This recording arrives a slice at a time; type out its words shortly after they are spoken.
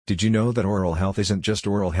Did you know that oral health isn't just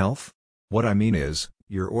oral health? What I mean is,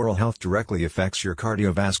 your oral health directly affects your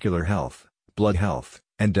cardiovascular health, blood health,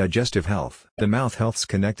 and digestive health. The mouth health's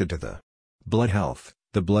connected to the blood health,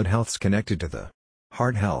 the blood health's connected to the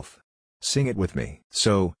heart health. Sing it with me.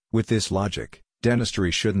 So, with this logic,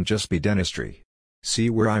 dentistry shouldn't just be dentistry. See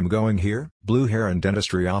where I'm going here? Blue Heron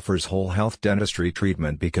Dentistry offers whole health dentistry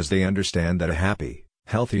treatment because they understand that a happy,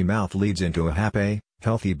 healthy mouth leads into a happy,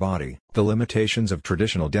 healthy body. The limitations of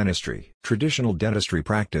traditional dentistry. Traditional dentistry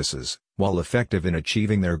practices, while effective in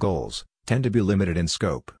achieving their goals, tend to be limited in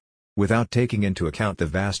scope. Without taking into account the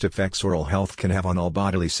vast effects oral health can have on all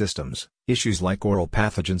bodily systems, issues like oral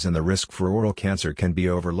pathogens and the risk for oral cancer can be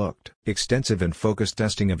overlooked. Extensive and focused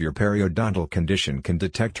testing of your periodontal condition can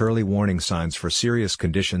detect early warning signs for serious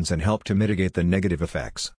conditions and help to mitigate the negative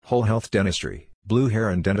effects. Whole health dentistry. Blue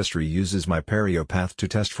Heron Dentistry uses MyPeriopath to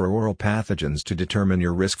test for oral pathogens to determine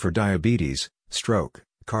your risk for diabetes, stroke,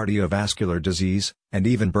 cardiovascular disease, and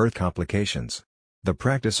even birth complications. The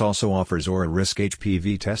practice also offers oral risk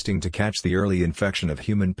HPV testing to catch the early infection of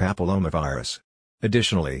human papillomavirus.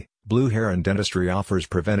 Additionally, Blue Heron Dentistry offers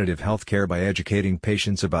preventative health care by educating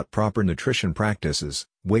patients about proper nutrition practices,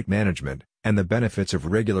 weight management, and the benefits of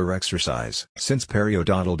regular exercise. Since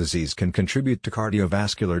periodontal disease can contribute to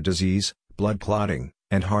cardiovascular disease, blood clotting,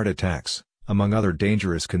 and heart attacks, among other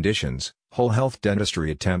dangerous conditions, whole health dentistry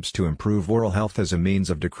attempts to improve oral health as a means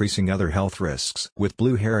of decreasing other health risks. With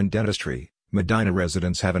Blue Heron Dentistry, Medina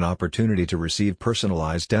residents have an opportunity to receive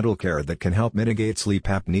personalized dental care that can help mitigate sleep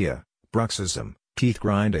apnea, bruxism, teeth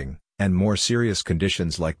grinding, and more serious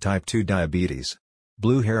conditions like type 2 diabetes.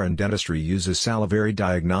 Blue Heron Dentistry uses salivary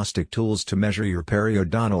diagnostic tools to measure your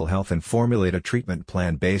periodontal health and formulate a treatment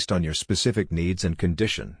plan based on your specific needs and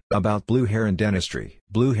condition. About Blue Heron Dentistry.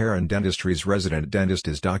 Blue Heron Dentistry's resident dentist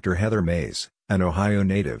is Dr. Heather Mays, an Ohio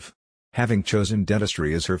native. Having chosen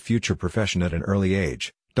dentistry as her future profession at an early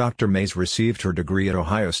age, Dr. Mays received her degree at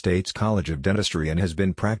Ohio State's College of Dentistry and has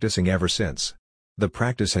been practicing ever since. The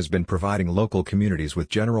practice has been providing local communities with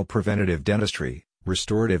general preventative dentistry,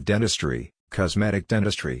 restorative dentistry, cosmetic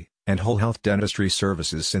dentistry, and whole health dentistry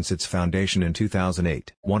services since its foundation in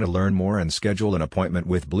 2008. Want to learn more and schedule an appointment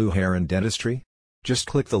with Blue Heron Dentistry? Just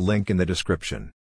click the link in the description.